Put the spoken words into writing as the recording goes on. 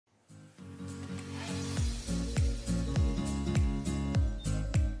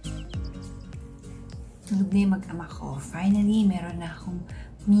tulog na yung mag-ama ko. Finally, meron na akong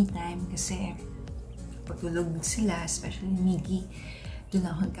me time kasi pagtulog sila, especially Miggy, doon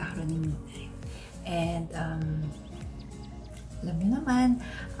ako nagkakaroon ng me time. And, alam niyo naman,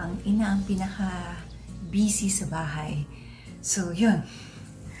 ang ina ang pinaka-busy sa bahay. So, yun.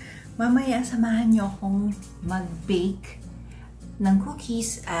 Mamaya, samahan niyo akong mag-bake ng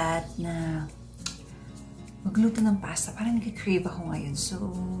cookies at na magluto ng pasta. Parang nag-crave ako ngayon. So,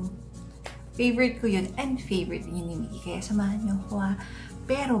 favorite ko yun and favorite yun ni Miggy. Kaya samahan niyo ako ha.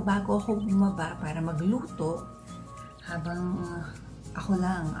 Pero bago ako bumaba para magluto, habang ako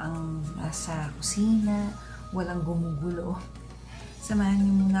lang ang nasa kusina, walang gumugulo, samahan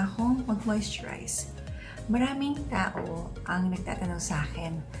niyo muna akong mag-moisturize. Maraming tao ang nagtatanong sa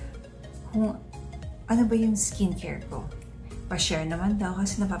akin kung ano ba yung skincare ko. Pa-share naman daw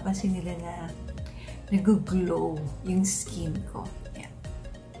kasi napapansin nila na nag-glow yung skin ko. Yan.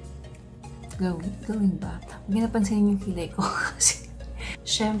 Glowing ba? Huwag niyo napansinin yung kilay ko kasi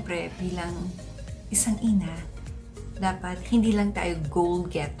syempre bilang isang ina, dapat hindi lang tayo goal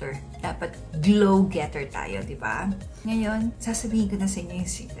getter, dapat glow getter tayo, di ba? Ngayon, sasabihin ko na sa inyo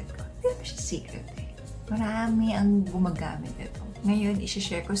yung secret ko. Hindi naman siya secret eh. Marami ang gumagamit ito. Ngayon,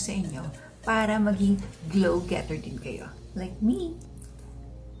 isi-share ko sa inyo para maging glow getter din kayo. Like me.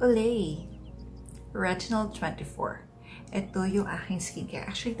 Olay Retinol24. Ito yung aking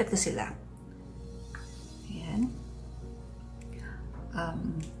skincare. Actually, tatlo sila. Ayan.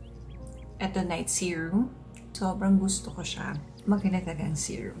 Ito night serum. Sobrang gusto ko siya. Maganda talaga ang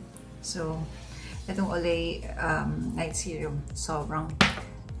serum. So, itong Olay night serum, sobrang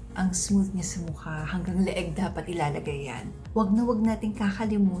ang smooth niya sa mukha. Hanggang leeg dapat ilalagay yan. Wag nating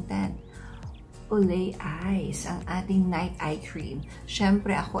kakalimutan. Olay Eyes, ang ating night eye cream.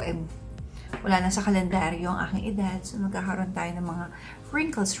 Siyempre ako wala na sa kalendaryo ang aking edad. So, magkakaroon tayo ng mga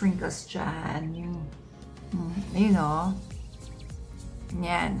wrinkles dyan. Yung, ayun o.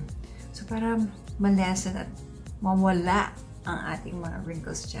 Yan. So, para malesen at mawala ang ating mga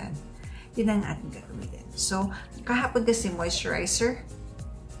wrinkles dyan. Yun ang ating gagamitin. So, kahapon kasi moisturizer.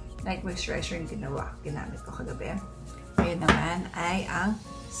 Night moisturizer yung ginamit ko kagabi. Ngayon naman ay ang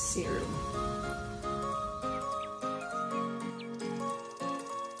serum.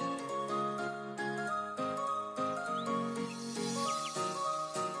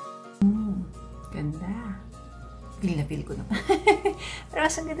 Ganda. Feel na feel ko naman. Pero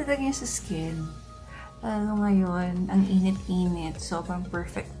ang ganda talaga yun sa skin. Lalo ngayon, ang init-init. Sobrang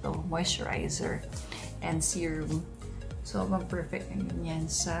perfect to. Moisturizer and serum. Sobrang perfect yan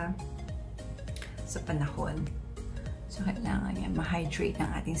sa panahon. So, kailangan yan ma-hydrate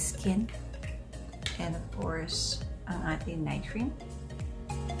ang ating skin. And of course, ang ating night cream.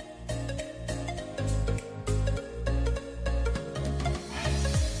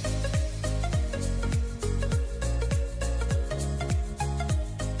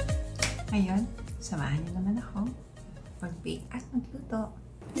 Ngayon, samahan niyo naman ako mag-bake at magluto.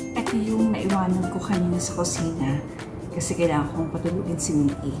 Ito yung naiwanan ko kanina sa kusina kasi kailangan kong patulugin si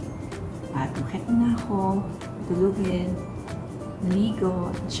Miggy. Tukit na ako, patulugin,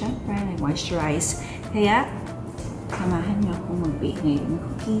 naligo, at syempre, nag-moisturize. Kaya, samahan niyo akong mag-bake ngayon ng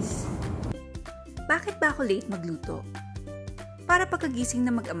cookies. Bakit ba ako late magluto? Para pagkagising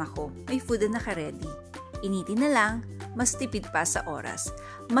na mag-ama ko, may food na naka-ready. Initin na lang, mas tipid pa sa oras,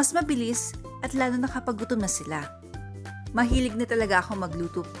 mas mabilis at lalo na kapag gutom na sila. Mahilig na talaga ako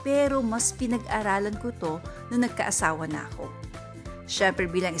magluto pero mas pinag-aralan ko to nung nagkaasawa na ako. Syempre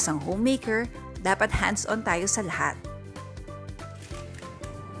bilang isang homemaker, dapat hands-on tayo sa lahat.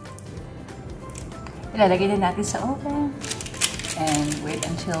 Ilalagay na natin sa oven and wait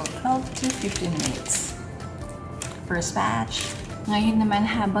until 12 to 15 minutes. First batch. Ngayon naman,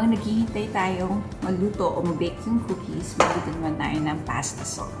 habang naghihintay tayong magluto o mag-bake yung cookies, magluto naman tayo ng pasta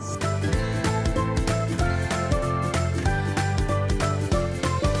sauce.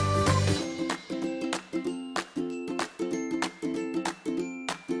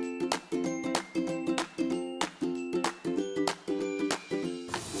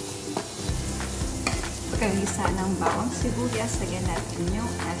 Pagkalisa ng bawang sibuyas, lagyan natin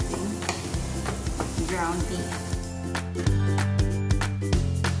yung ating ground beef.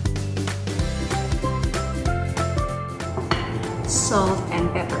 Salt and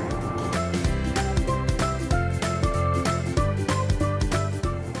pepper.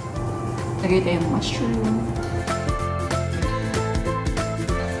 Lagay tayong mushroom.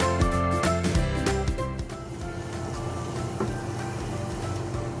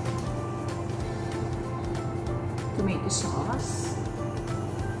 Tomato sauce.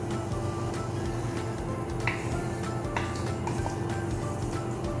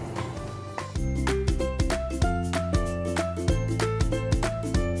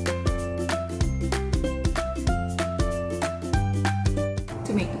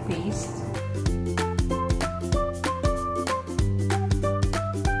 to make the paste.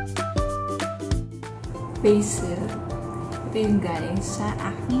 Basil. Ito yung galing sa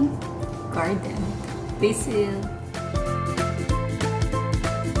aking garden. Basil.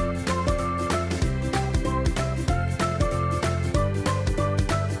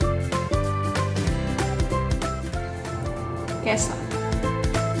 Queso.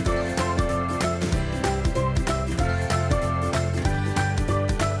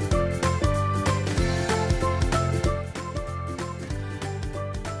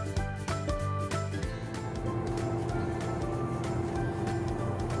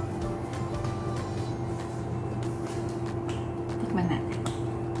 Tikman natin.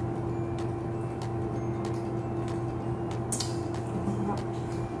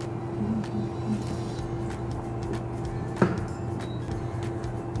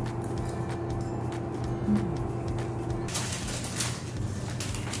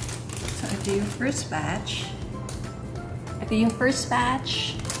 Ito yung first batch. Ito yung first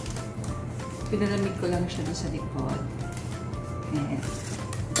batch. Pinalamig ko lang siya doon sa likod. And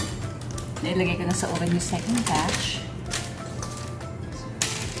nailagay ko na sa oven yung second batch.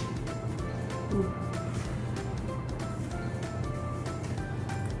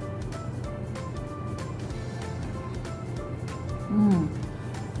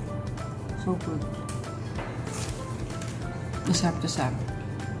 So good. Masarap to sarap.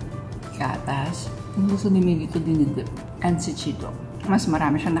 Gatas. Ang gusto ni Miggy ito dinidip. And si Chito. Mas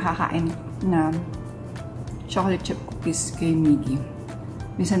marami siyang nakakain na chocolate chip cookies kay Miggy.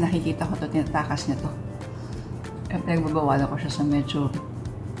 Minsan nakikita ko ito, tinatakas niya ito. At nagbabawalan ko siya sa medyo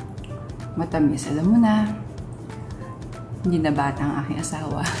matamis. Alam mo na, hindi na bata ang aking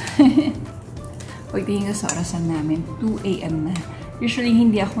asawa. Pagtingin ko sa orasan namin, 2 AM na. Usually,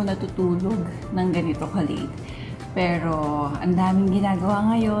 hindi ako natutulog ng ganito ka-late. Pero, ang daming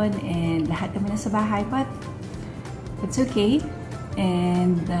ginagawa ngayon and lahat naman nasa bahay. But, it's okay.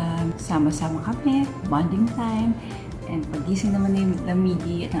 And, sama-sama kami, bonding time. And pagising naman ni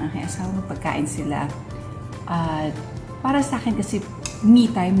Miggy at ng aking asawa, pagkain sila. At para sa akin kasi, me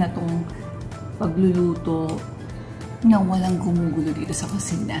time na tong pagluluto na walang gumugulo dito sa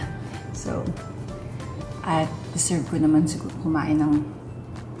kusina. So, at deserve ko naman siguro kumain ng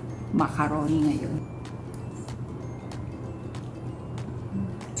macaroni ngayon.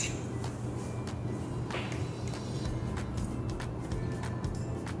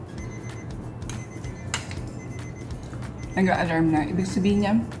 Nag-alarm na. Ibig sabihin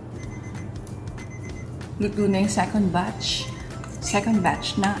niya, luto na yung second batch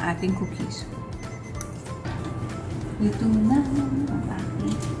ng ating cookies. Luto na ang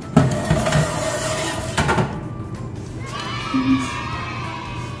ating cookies.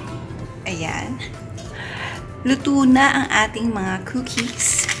 Ayan. Luto na ang ating mga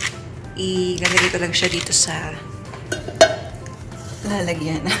cookies. Ilalagay ko lang siya dito sa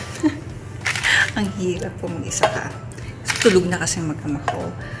lalagyan. Ang hirap po mag-isa ka. Tulog na kasi mag-ama ko.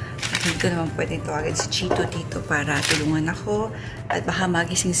 At hindi ko naman pwedeng tawagan si Chito dito para tulungan ako. At baka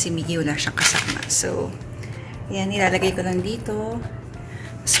magising si Miggy, wala siyang kasama. So, yan, nilalagay ko lang dito.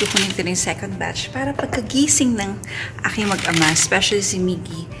 Tapos kukunin ko na yung second batch para pagkagising ng aking mag-ama, especially si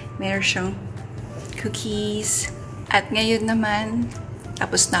Miggy, meron siyang cookies. At ngayon naman,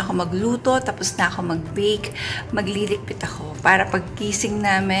 tapos na ako magluto, tapos na ako mag-bake, magliligpit ako. Para paggising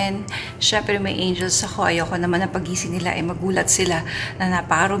namin, syempre may angels ako. Ayoko naman na paggising nila ay magulat sila na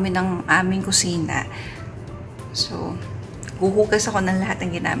napakarumi ng aming kusina. So, huhugas ako ng lahat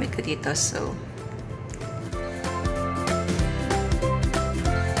ng ginamit ko dito. So,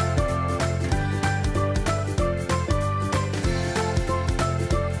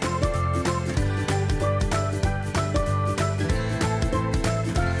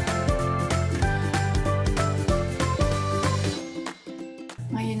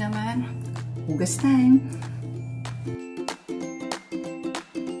 ngayon naman, hugas time.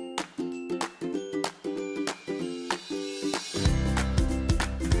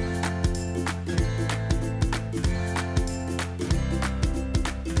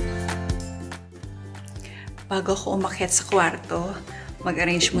 Bago ako umakyat sa kwarto,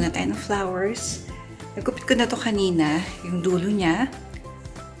 mag-arrange muna tayo ng flowers. Nagkupit ko na to kanina, yung dulo niya.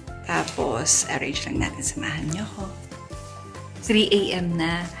 Tapos, arrange lang natin. Samahan niyo ako. 3 AM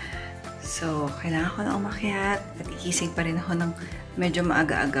na. So, kailangan ko na umakyat. At igising pa rin ako ng medyo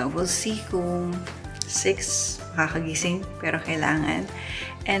maaga-aga. We'll see kung 6 makakagising. Pero kailangan.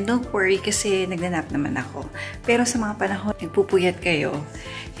 And don't worry kasi nagnanap naman ako. Pero sa mga panahon, nagpupuyat kayo,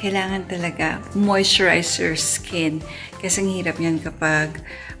 kailangan talaga moisturize your skin. Kasi ang hirap niyan kapag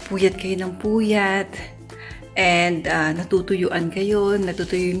puyat kayo ng puyat. And natutuyuan kayo,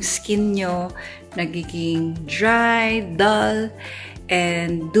 natutuyo yung skin nyo, nagiging dry, dull,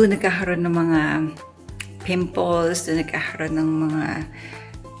 and doon nagkakaroon ng mga pimples, doon nagkakaroon ng mga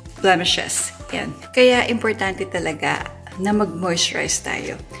blemishes. Yan. Kaya importante talaga na mag-moisturize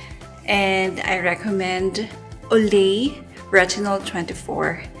tayo. And I recommend Olay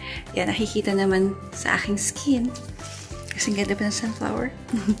Retinol24. Yan, nakikita naman sa aking skin. Kasing ganda pa ng sunflower.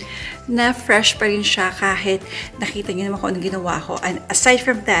 Na fresh pa rin siya kahit nakita niyo naman kung anong ginawa ko. And aside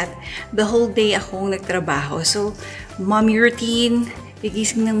from that, the whole day akong nagtrabaho. So, mommy routine,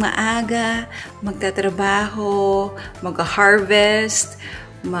 gigising ng maaga, magtatrabaho, mag-harvest,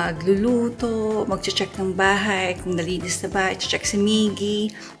 magluluto, mag-check ng bahay, kung nalinis na ba, check si Miggy,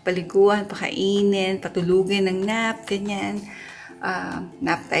 paliguan, pakainin, patulugin ng nap, ganyan.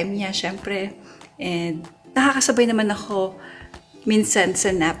 Nap time niya, syempre. And nakakasabay naman ako minsan sa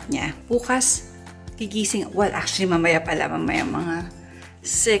nap niya. Bukas, gigising, well, actually, mamaya mga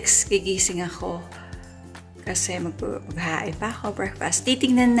 6, gigising ako. Kasi maghahain pa ako, breakfast.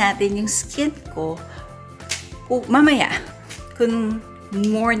 Titingnan natin yung skin ko mamaya. Kung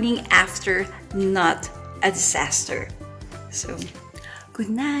morning after, not a disaster. So,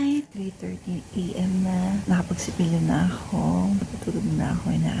 good night! 3:30 AM na. Nakapagsipilyo na ako. Natutulog na ako.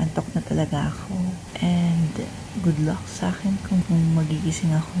 Inaantok na talaga ako. And good luck sa akin kung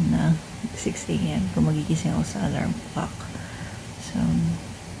magigising ako na 6 AM. Kung magigising ako sa alarm clock. So,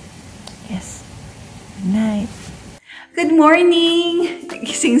 yes. Good night! Good morning!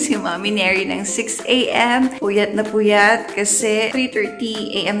 Nagising si Mommy Neri ng 6 AM. Puyat na puyat kasi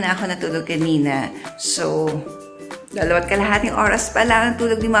 3:30 AM na ako natulog kanina. So, 2 kalahating oras pa lang ang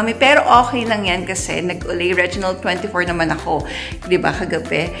tulog ni Mommy. Pero okay lang yan kasi nag-Olay Retinol24 naman ako. Diba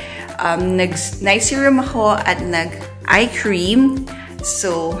kagabi? Nag-night serum ako at nag-eye cream.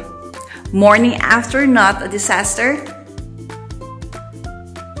 So, morning after, not a disaster.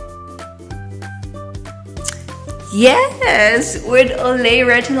 Yes! With Olay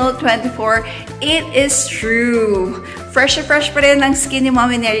Retinol24, it is true. Fresh na fresh pa rin ang skin ni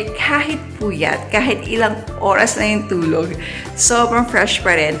Mommy Neri kahit puyat, kahit ilang oras na yung tulog. Sobrang fresh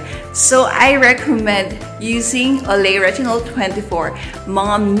pa rin. So, I recommend using Olay Retinol24.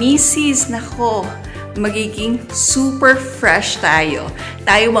 Mga Misis, nako, magiging super fresh tayo.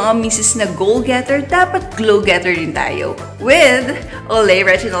 Tayo mga Misis na goal getter, dapat glow getter din tayo with Olay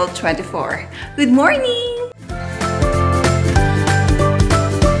Retinol24. Good morning!